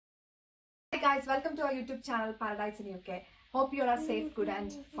guys, welcome to our YouTube channel Paradise in UK. Hope you all are safe, good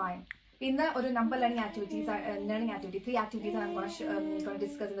and fine. In the number learning activities, 3 activities I'm going to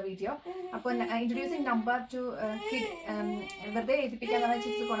discuss in the video. Upon introducing number to kid, whether they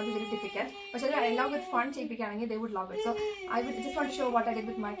is going to be very difficult. But along with fun, they would love it. So I would just want to show what I did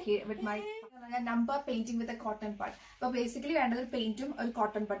with my number painting with a cotton bud. So basically, I ended painting a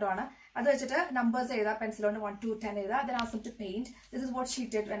cotton bud. That's numbers pencil on 1 to 10. Then asked them to paint. This is what she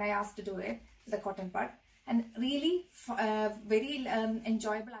did when I asked to do it with a cotton bud, and really very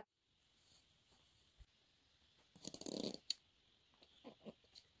enjoyable.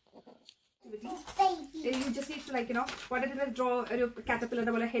 You just need to what I did was draw a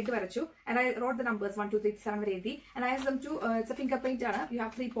caterpillar head and I wrote the numbers 1, 2, 3, 7, 8. And I asked them to it's a finger paint. You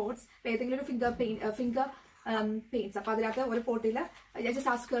have 3 pots. Finger paints. I just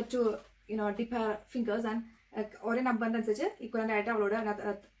asked her to dip her fingers and or a number equivalent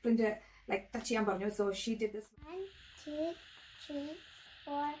print like touch. So she did this. 1, 2, 3,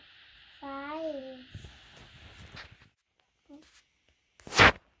 4, 5.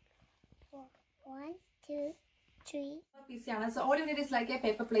 1, 2, 3. So all you need is like a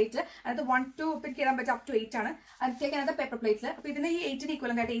paper plate. And the 1 to up to 8. And take another paper plate. So 8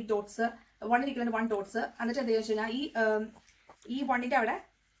 equivalent at 8 dots. 1 equivalent to 1 dots. And the one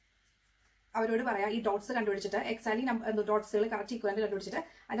അവരോട് പറയാ ഈ dots കണ്ടുപിടിച്ചിട്ട് exactly ഡോട്ട്സുകൾ correct equivalent കണ്ടുപിടിച്ചിട്ട്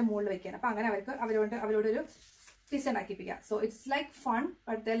അതിന്റെ മുകളിൽ വെക്കാൻ. അപ്പൊ അങ്ങനെ അവരോടൊരു quiz ഉണ്ടാക്കിപ്പിക്കുക. So it's like fun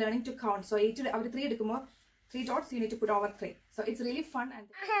but they learning to count. So 8 അവർ 3 എടുക്കുമ്പോൾ 3 dots you need to put over 3. So it's really fun. And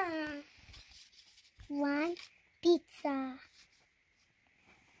 1 pizza.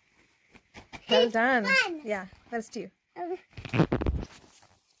 Well done. Yeah, that's you.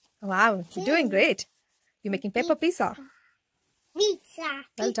 Wow, you're doing great. You're making paper pizza. Pizza.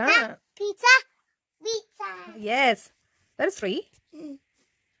 Well done. Pizza. Pizza. Yes. That is 3.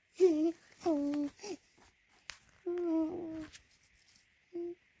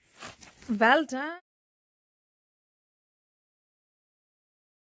 Well done.